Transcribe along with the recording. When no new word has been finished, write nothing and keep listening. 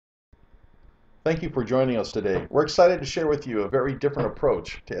Thank you for joining us today. We're excited to share with you a very different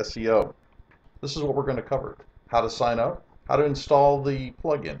approach to SEO. This is what we're going to cover: how to sign up, how to install the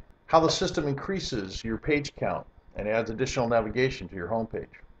plugin, how the system increases your page count and adds additional navigation to your homepage.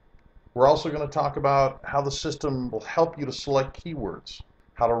 We're also going to talk about how the system will help you to select keywords,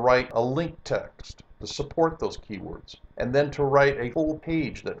 how to write a link text to support those keywords, and then to write a full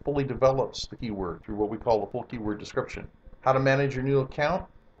page that fully develops the keyword through what we call the full keyword description. How to manage your new account.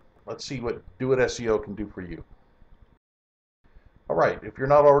 Let's see what DoitSEO can do for you. All right, if you're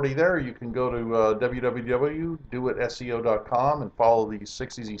not already there, you can go to www.doitseo.com and follow these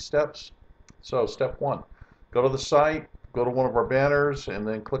 6 easy steps. So step 1, go to the site, go to one of our banners, and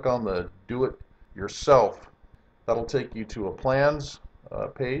then click on the Do It Yourself. That'll take you to a plans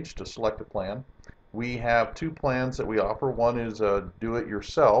page to select a plan. We have 2 plans that we offer. One is Do It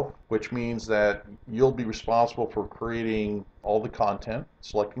Yourself, which means that you'll be responsible for creating all the content,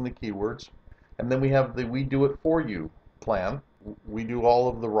 selecting the keywords. And then we have the We Do It For You plan. We do all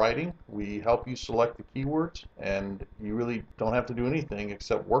of the writing. We help you select the keywords, and you really don't have to do anything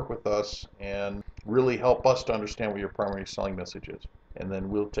except work with us and really help us to understand what your primary selling message is. And then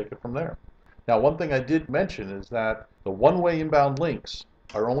we'll take it from there. Now, one thing I did mention is that the one-way inbound links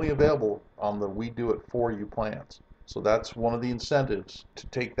are only available on the We Do It For You plans. So that's one of the incentives to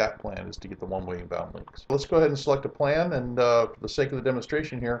take that plan, is to get the one-way inbound links. Let's go ahead and select a plan, and for the sake of the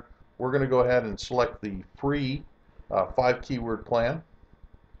demonstration here, we're going to go ahead and select the free 5 keyword plan.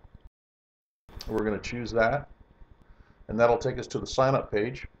 We're going to choose that, and that'll take us to the sign up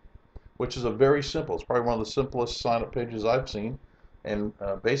page, which is a very simple, it's probably one of the simplest sign up pages I've seen. And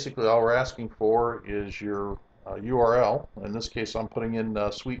basically all we're asking for is your URL. In this case, I'm putting in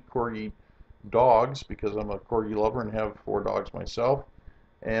Sweet Corgi Dogs because I'm a Corgi lover and have 4 dogs myself.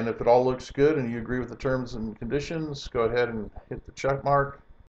 And if it all looks good and you agree with the terms and conditions, go ahead and hit the check mark.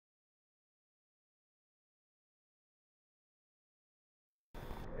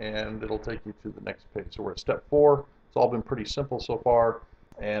 And it'll take you to the next page. So we're at step 4. It's all been pretty simple so far.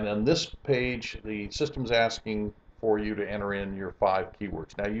 And on this page, the system's asking for you to enter in your 5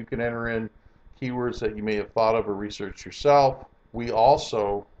 keywords. Now, you can enter in keywords that you may have thought of or researched yourself. We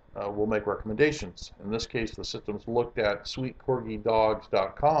also will make recommendations. In this case, the system's looked at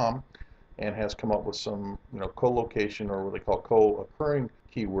sweetcorgidogs.com and has come up with some, co-location, or what they call co-occurring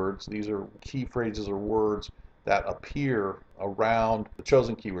keywords. These are key phrases or words that appear around the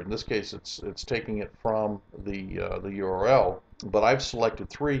chosen keyword. In this case, it's taking it from the URL. But I've selected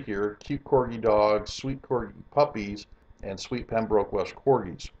 3 here: cute corgi dogs, sweet corgi puppies, and sweet Pembroke Welsh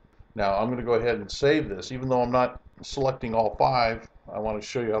corgis. Now I'm going to go ahead and save this. Even though I'm not selecting all 5, I want to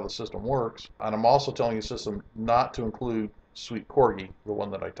show you how the system works. And I'm also telling the system not to include sweet corgi, the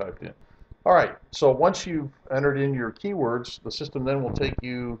one that I typed in. All right, so once you've entered in your keywords, the system then will take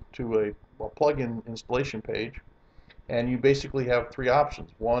you to a plugin installation page, and you basically have 3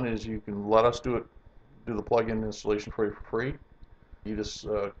 options. One is you can let us do the plugin installation for you for free. You just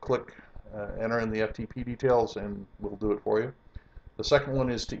click enter in the FTP details and we'll do it for you. The second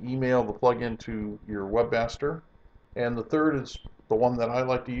one is to email the plugin to your webmaster, and the third is the one that I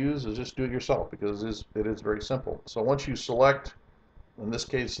like to use, is just do it yourself, because it is very simple. So once you select, in this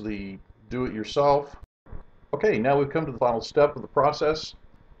case, the do it yourself, okay, now we've come to the final step of the process,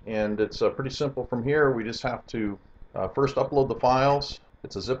 and it's pretty simple from here. We just have to first upload the files.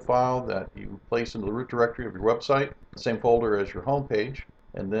 It's a zip file that you place into the root directory of your website, the same folder as your home page,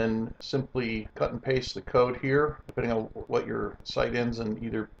 and then simply cut and paste the code here, depending on what your site ends in,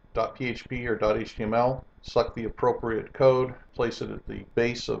 either .php or .html. Select the appropriate code, place it at the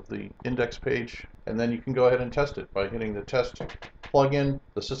base of the index page, and then you can go ahead and test it by hitting the test plugin.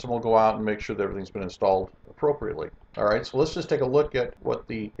 The system will go out and make sure that everything's been installed appropriately. All right, so let's just take a look at what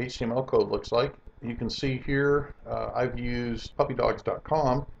the HTML code looks like. You can see here I've used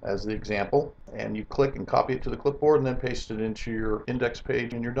puppydogs.com as the example, and you click and copy it to the clipboard and then paste it into your index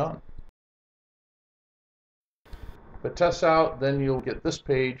page and you're done. If it tests out, then you'll get this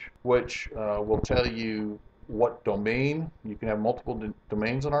page, which will tell you what domain. You can have multiple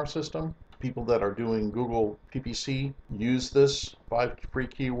domains in our system. People that are doing Google PPC use this. 5 free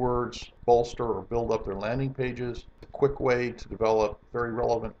keywords bolster or build up their landing pages. A quick way to develop very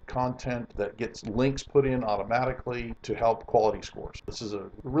relevant content that gets links put in automatically to help quality scores. This is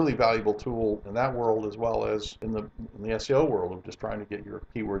a really valuable tool in that world, as well as in the SEO world of just trying to get your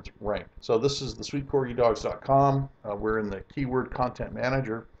keywords ranked. So this is the sweetcorgidogs.com. We're in the keyword content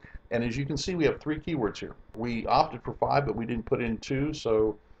manager, and as you can see, we have 3 keywords here. We opted for 5, but we didn't put in 2,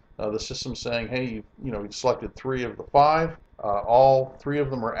 so the system's saying, hey, you've selected 3 of the 5. All 3 of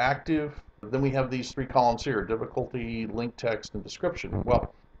them are active. Then we have these 3 columns here: difficulty, link text, and description.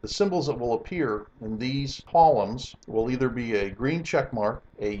 Well, The symbols that will appear in these columns will either be a green check mark,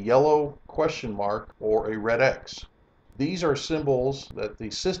 a yellow question mark, or a red X. These are symbols that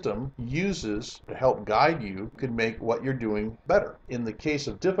the system uses to help guide you to make what you're doing better. In the case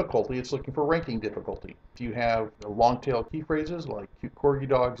of difficulty, it's looking for ranking difficulty. If you have long tail key phrases like cute corgi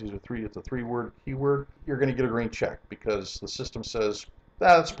dogs, it's a 3-word keyword, you're going to get a green check because the system says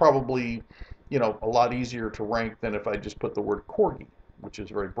that's probably, a lot easier to rank than if I just put the word corgi, which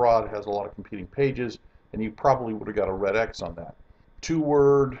is very broad, has a lot of competing pages, and you probably would have got a red X on that.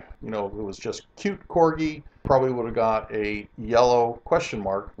 2-word, if it was just cute corgi, probably would have got a yellow question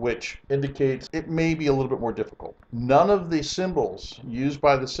mark, which indicates it may be a little bit more difficult. None of the symbols used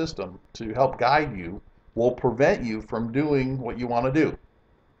by the system to help guide you will prevent you from doing what you want to do.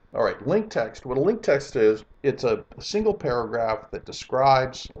 All right, link text. What a link text is, it's a single paragraph that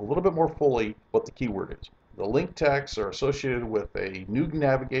describes a little bit more fully what the keyword is. The link texts are associated with a new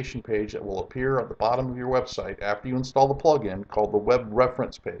navigation page that will appear at the bottom of your website after you install the plugin called the web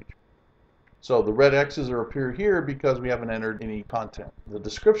reference page. So the red X's appear here because we haven't entered any content. The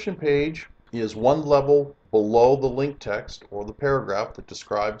description page is one level below the link text or the paragraph that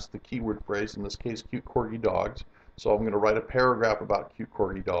describes the keyword phrase, in this case cute corgi dogs. So I'm going to write a paragraph about cute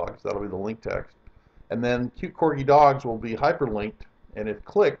corgi dogs. That'll be the link text. And then cute corgi dogs will be hyperlinked, and if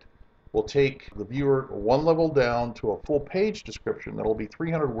clicked, will take the viewer one level down to a full page description that will be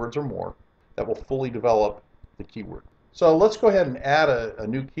 300 words or more that will fully develop the keyword. So let's go ahead and add a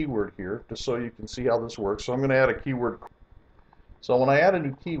new keyword here just so you can see how this works. So I'm going to add a keyword. So when I add a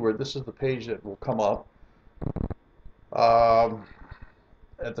new keyword, this is the page that will come up.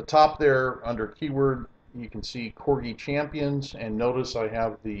 At the top there under keyword, you can see corgi champions, and notice I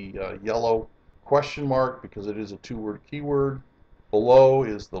have the yellow question mark because it is a 2-word keyword. Below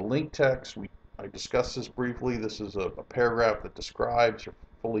is the link text. I discussed this briefly. This is a paragraph that describes or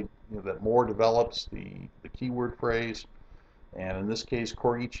fully, that more develops the keyword phrase. And in this case,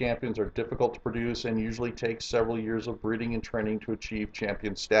 corgi champions are difficult to produce and usually take several years of breeding and training to achieve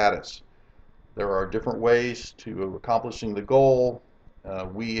champion status. There are different ways to accomplishing the goal.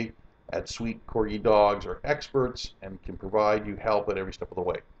 We at Sweet Corgi Dogs are experts and can provide you help at every step of the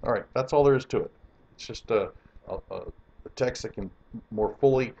way. All right, that's all there is to it. It's just a text that can more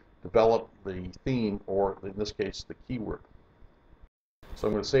fully develop the theme, or in this case, the keyword. So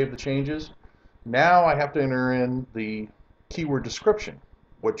I'm going to save the changes. Now I have to enter in the keyword description,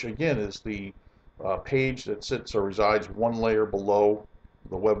 which again is the page that sits or resides one layer below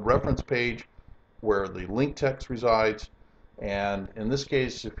the web reference page where the link text resides. And in this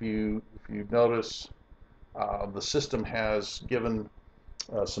case, if you notice, the system has given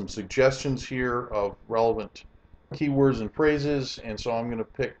some suggestions here of relevant keywords and phrases, and so I'm going to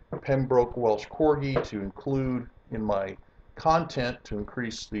pick Pembroke Welsh Corgi to include in my content to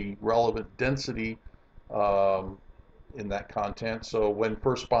increase the relevant density in that content. So when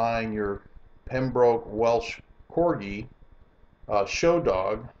first buying your Pembroke Welsh Corgi show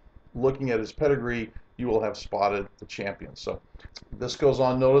dog, looking at his pedigree, you will have spotted the champion. So this goes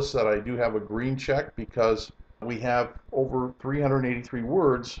on. Notice that I do have a green check because we have over 383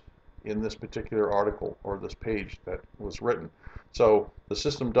 words in this particular article or this page that was written. So the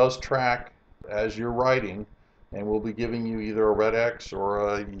system does track as you're writing, and we'll be giving you either a red X or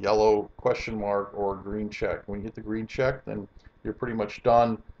a yellow question mark or a green check. When you hit the green check, then you're pretty much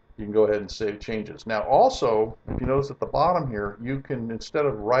done. You can go ahead and save changes. Now also, if you notice at the bottom here, you can, instead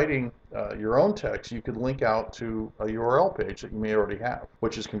of writing your own text, you could link out to a URL page that you may already have,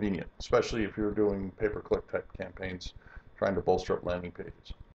 which is convenient, especially if you're doing pay-per-click type campaigns, trying to bolster up landing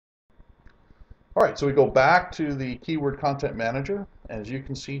pages. All right, so we go back to the Keyword Content Manager. As you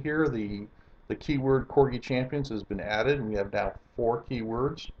can see here, the keyword Corgi Champions has been added, and we have now 4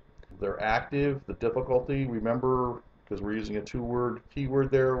 keywords. They're active. The difficulty, remember, because we're using a 2-word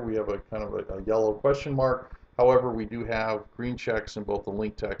keyword there, we have a kind of a yellow question mark. However, we do have green checks in both the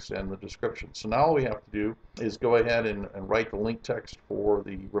link text and the description. So now all we have to do is go ahead and write the link text for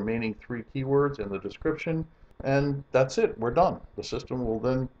the remaining 3 keywords and the description, and that's it. We're done. The system will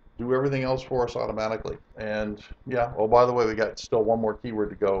then do everything else for us automatically. And yeah, oh, by the way, we got still one more keyword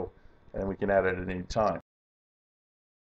to go, and we can add it at any time.